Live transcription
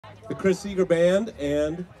the Eger Band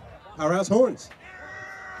and Powerhouse Horns.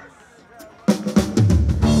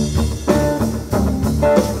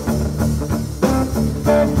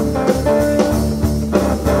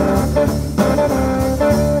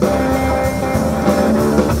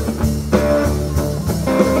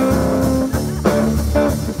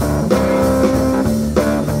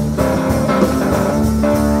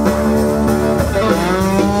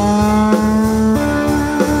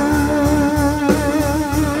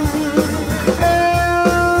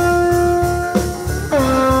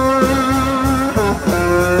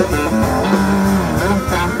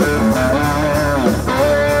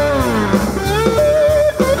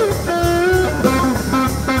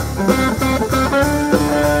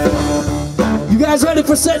 Guys ready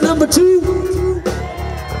for set number 2?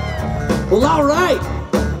 Well, all right.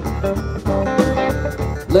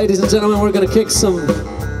 Ladies and gentlemen, we're gonna kick some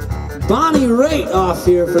Bonnie Raitt off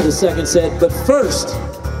here for the second set, but first,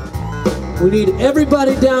 we need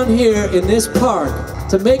everybody down here in this park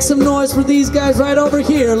to make some noise for these guys right over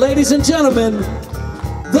here. Ladies and gentlemen,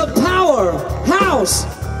 the Powerhouse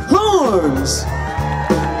Horns.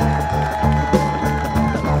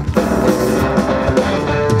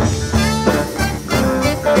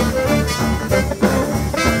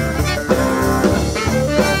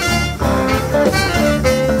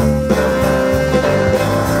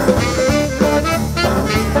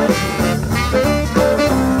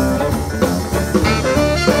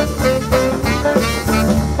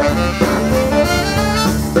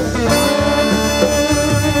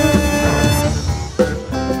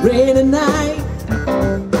 Rainy night,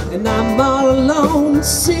 and I'm all alone,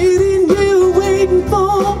 sitting here waiting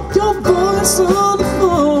for your voice on the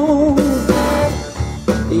phone.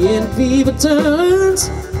 And fever turns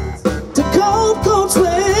to cold, cold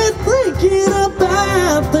sweat, thinking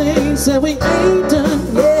about things that we ain't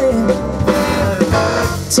done yet.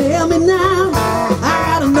 Tell me now,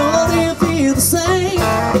 I gotta know, do you feel the same?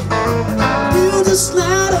 You just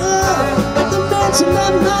light up at the mention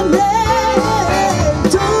of my name.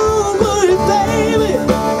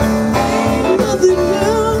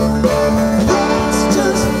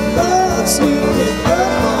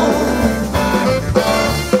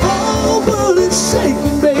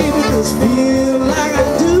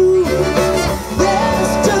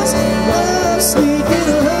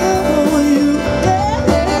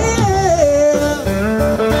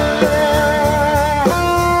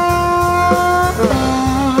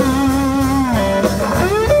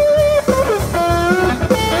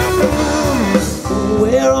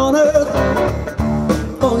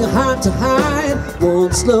 To hide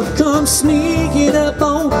once love comes sneaking up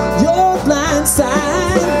on your blind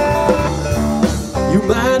side. You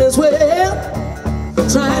might as well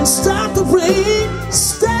try and stop the rain,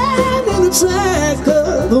 stand in the track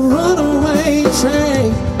of the runaway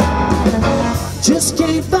train. Just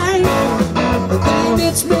can't fight the thing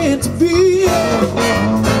that's meant to be.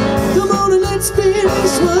 Come on and let's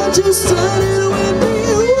finish what you started with me.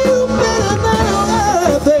 You better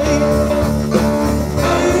not babe.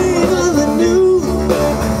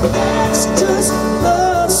 Just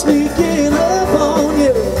love sneaking up on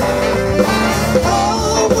you.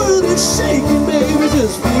 Oh, world is shaking, baby,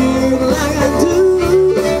 just feel like I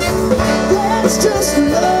do. That's just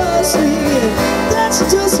love sneaking. That's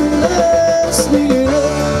just love sneaking up.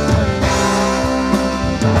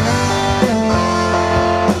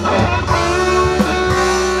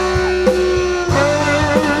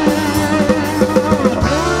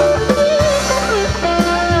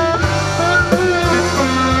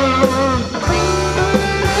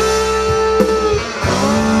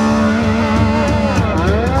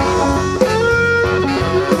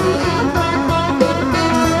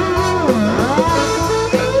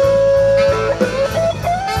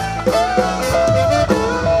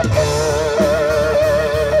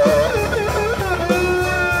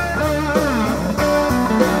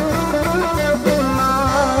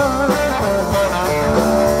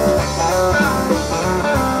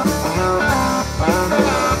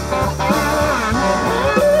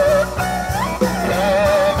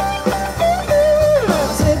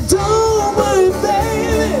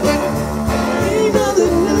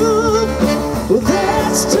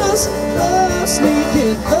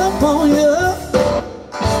 Sneaking up on you.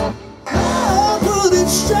 Oh, but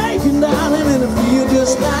it's shaking, darling, and I feel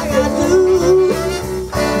just like I do.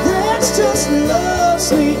 That's just love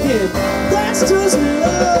sneaking. That's just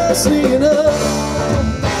love sneaking up.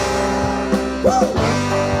 Woo!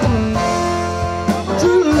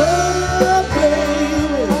 True love, baby.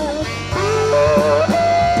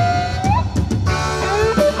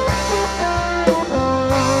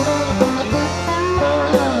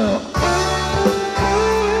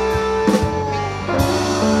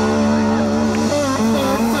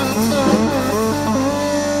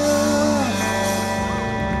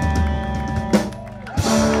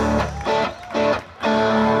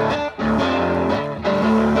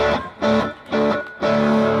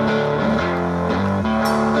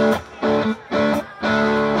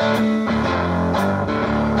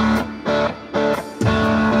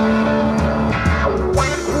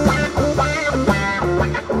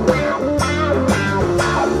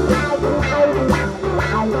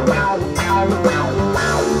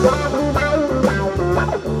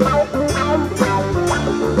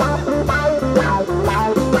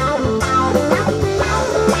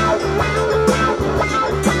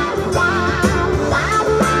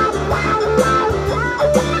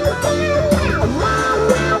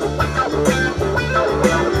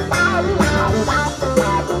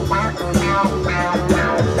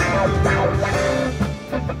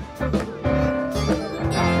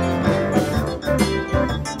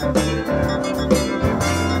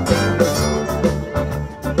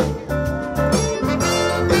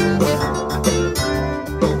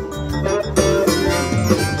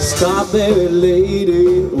 Strawberry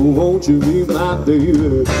lady, won't you be my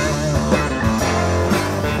baby?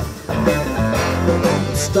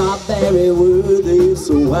 Strawberry worthy,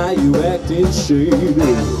 so why you acting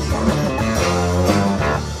shady?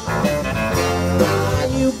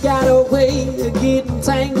 You got a way of getting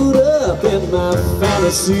tangled up in my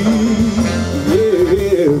fantasy.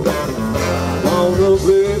 Yeah, wanna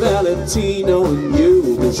play Valentino and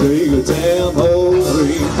you can shake a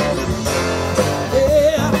tambourine.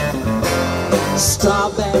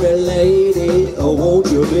 Strawberry lady, oh, won't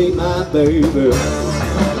you be my baby?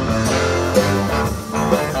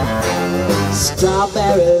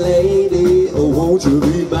 Strawberry lady, oh, won't you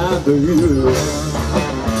be my baby?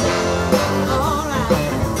 All right,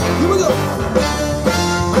 here we go.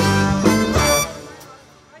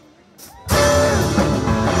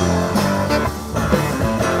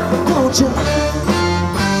 Won't you?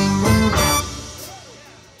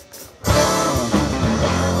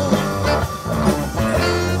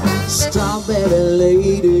 Strawberry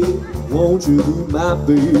lady, won't you be my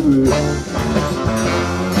baby?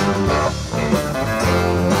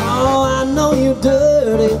 Oh, I know you're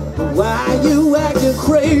dirty, but why you acting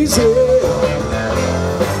crazy?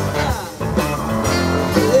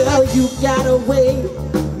 Well, you got a way,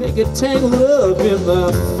 make it tangled up in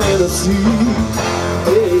my fantasy.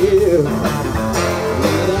 Yeah,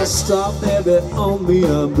 lay that strawberry on me,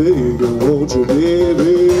 I'm begging, won't you,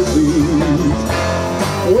 baby, please?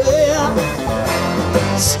 Well,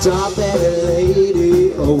 strawberry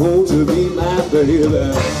lady, oh, won't you be my baby?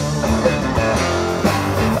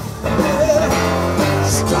 Well,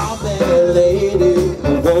 strawberry lady,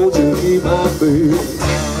 oh, won't you be my baby?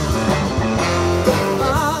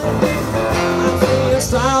 I say,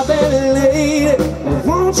 strawberry lady, oh,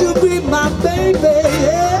 won't you be my baby?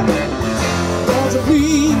 Yeah, won't you be?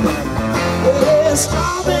 Yeah,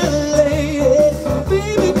 strawberry lady,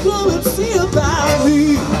 baby, come and see about me.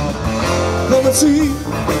 Come and see,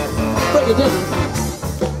 break it down.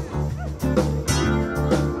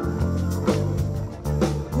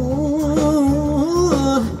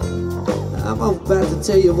 Ooh, I'm about to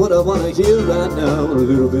tell you what I want to hear right now. A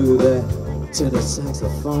little bit of that tenor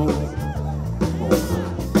saxophone.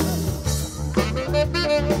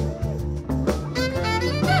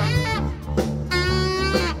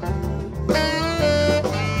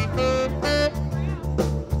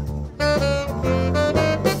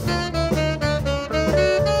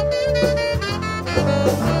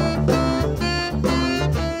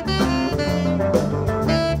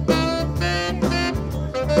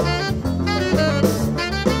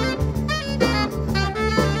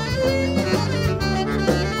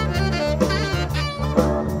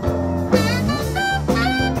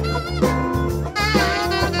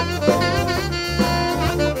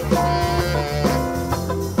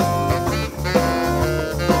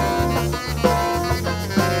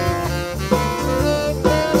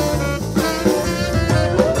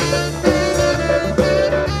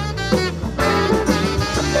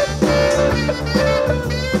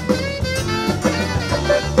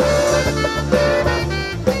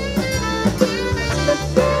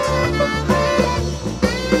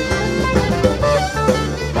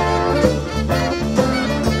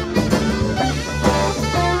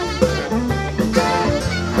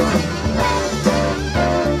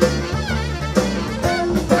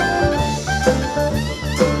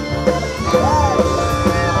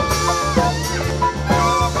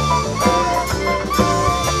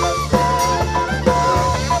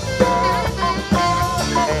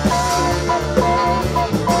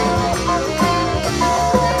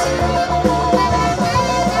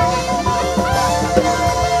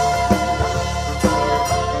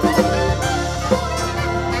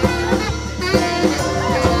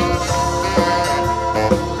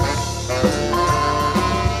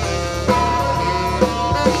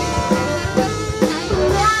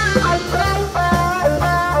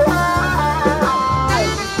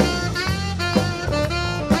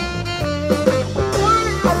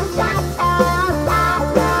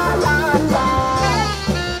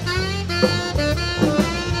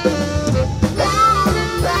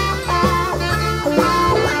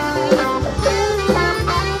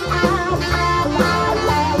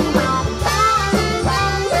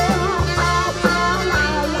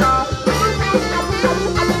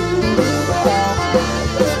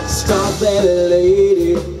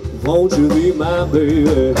 won't you be my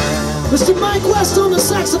baby? Mr. Mike West on the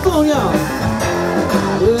saxophone, y'all.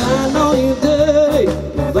 Well, I know you dirty,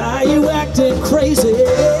 why you acting crazy?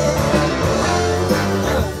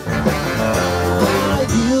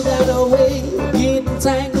 You got a way of getting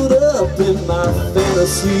tangled up in my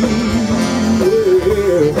fantasy.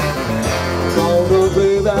 Gonna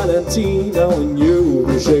play Valentino and you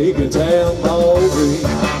be shaking tambourine.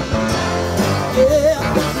 Yeah,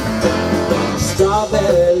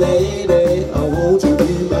 strawberry lady, I want you to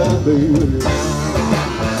be my baby.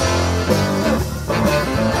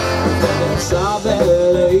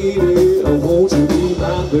 Strawberry lady, I want you to be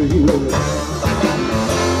my baby.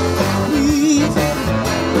 Please,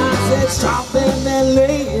 I said strawberry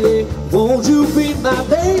lady, won't you be my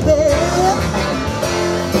baby?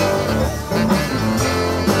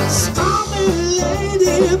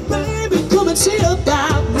 Baby, come and see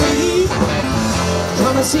about me.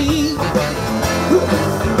 Come and see.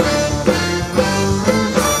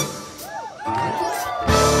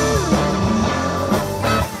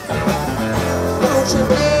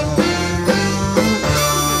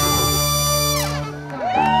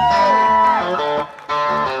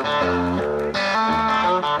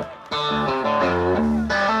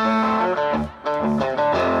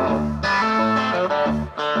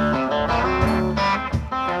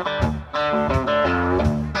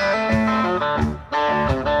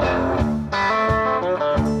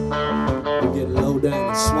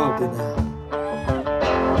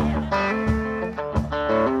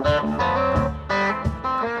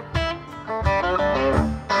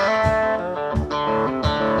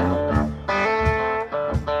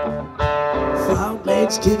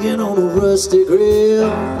 Kicking on a rusty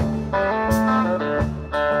grill,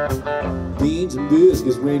 beans and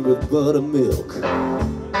biscuits made with buttermilk.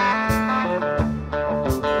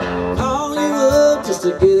 Call you up just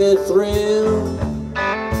to get a thrill.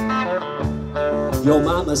 Your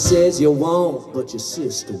mama says you won't, but your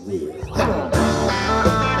sister will.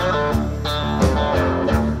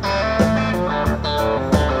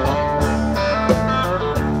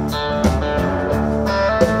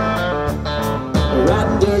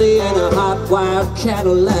 Wild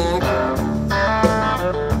Cadillac,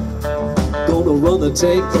 gonna run the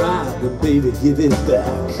tank dry and baby give it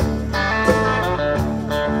back.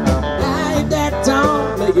 Now that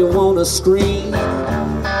don't make you wanna scream.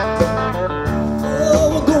 Oh,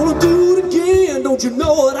 we're gonna do it again, don't you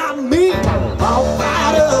know what I mean? All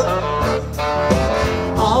fired up,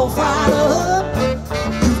 all fired up.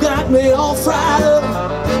 You got me all fried up.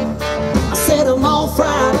 I said I'm all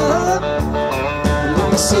fried up.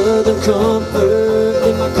 Southern comfort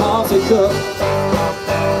in my coffee cup.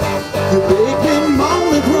 You make me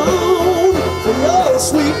moan and groan for your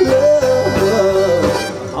sweet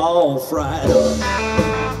love. All fried up.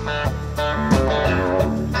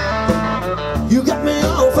 You got me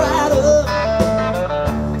all fried up.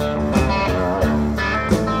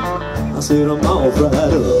 I said I'm all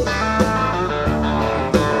fried up.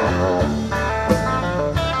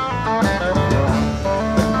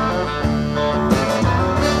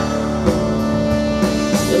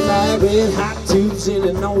 Red hot tubes in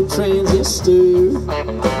an old transistor.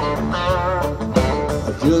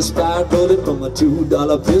 I just fired bullet from a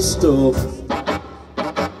 $2 pistol.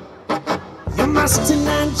 You must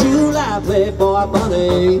tonight July playboy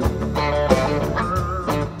bunny.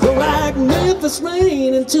 You're like Memphis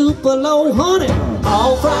rain and Tupelo honey.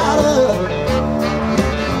 All fried up,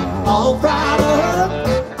 all fried up.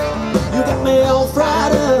 You got me all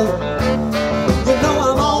fried up. You know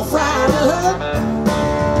I'm all fried up.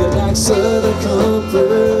 Southern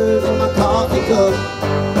comfort in my coffee cup.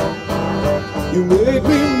 You make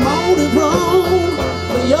me moan and groan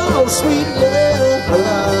for your sweet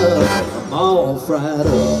love. I'm all fried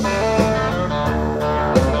up.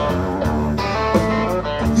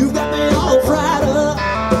 You got me all fried up.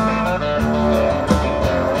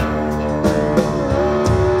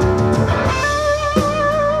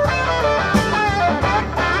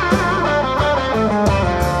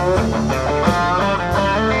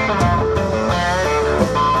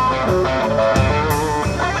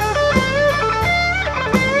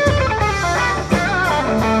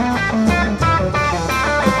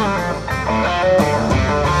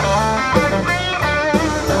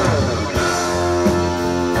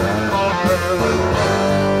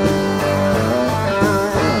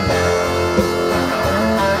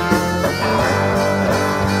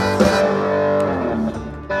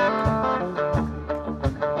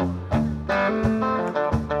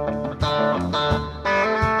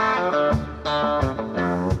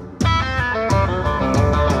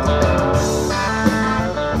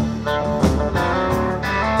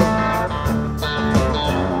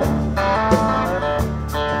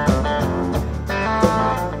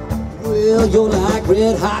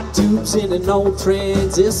 tubes in an old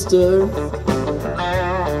transistor.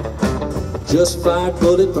 Just fired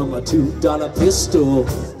bullet from a $2 pistol.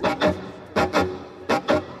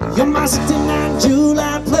 You're my 69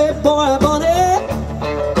 July Playboy bunny.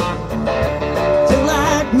 You're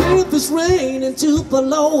like Memphis rain in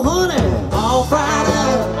Tupelo, honey. All fried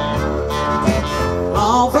up,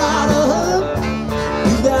 all fried up.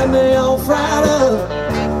 You got me all fried up.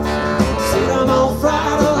 Said I'm all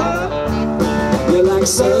fried up. You're like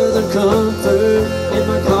Southern comfort in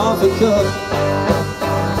my coffee cup.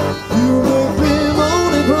 You make me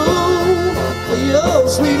moan and groan for your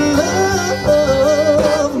sweet love.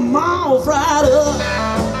 I'm all fried up.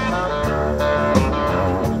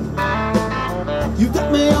 You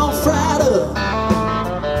got me all fried up.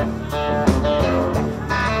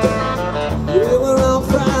 Yeah, we're all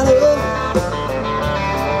fried up.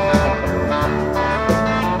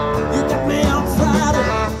 You got me all fried up.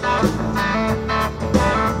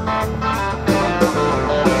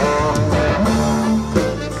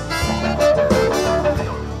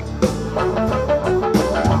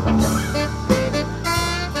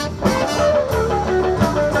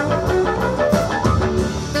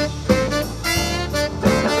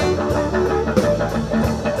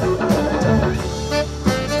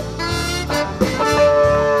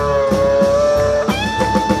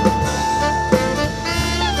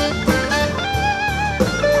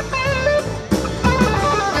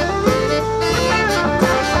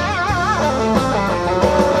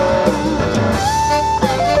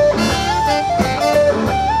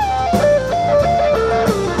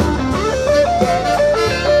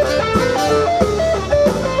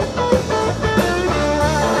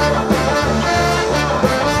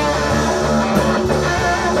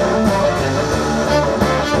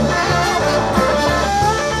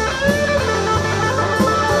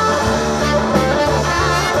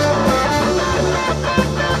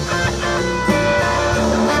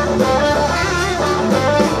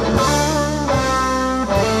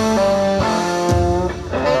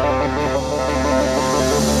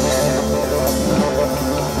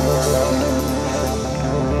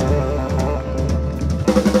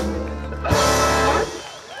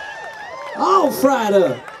 All fried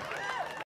up.